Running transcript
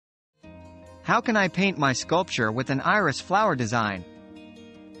How can I paint my sculpture with an iris flower design?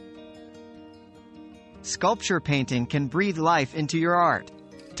 Sculpture painting can breathe life into your art.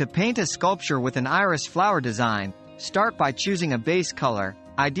 To paint a sculpture with an iris flower design, start by choosing a base color,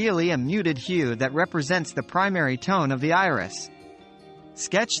 ideally a muted hue that represents the primary tone of the iris.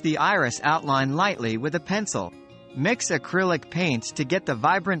 Sketch the iris outline lightly with a pencil. Mix acrylic paints to get the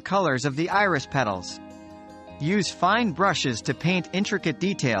vibrant colors of the iris petals. Use fine brushes to paint intricate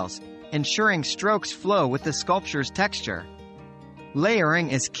details, ensuring strokes flow with the sculpture's texture. Layering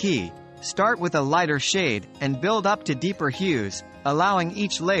is key. Start with a lighter shade, and build up to deeper hues, allowing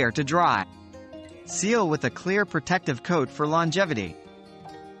each layer to dry. Seal with a clear protective coat for longevity.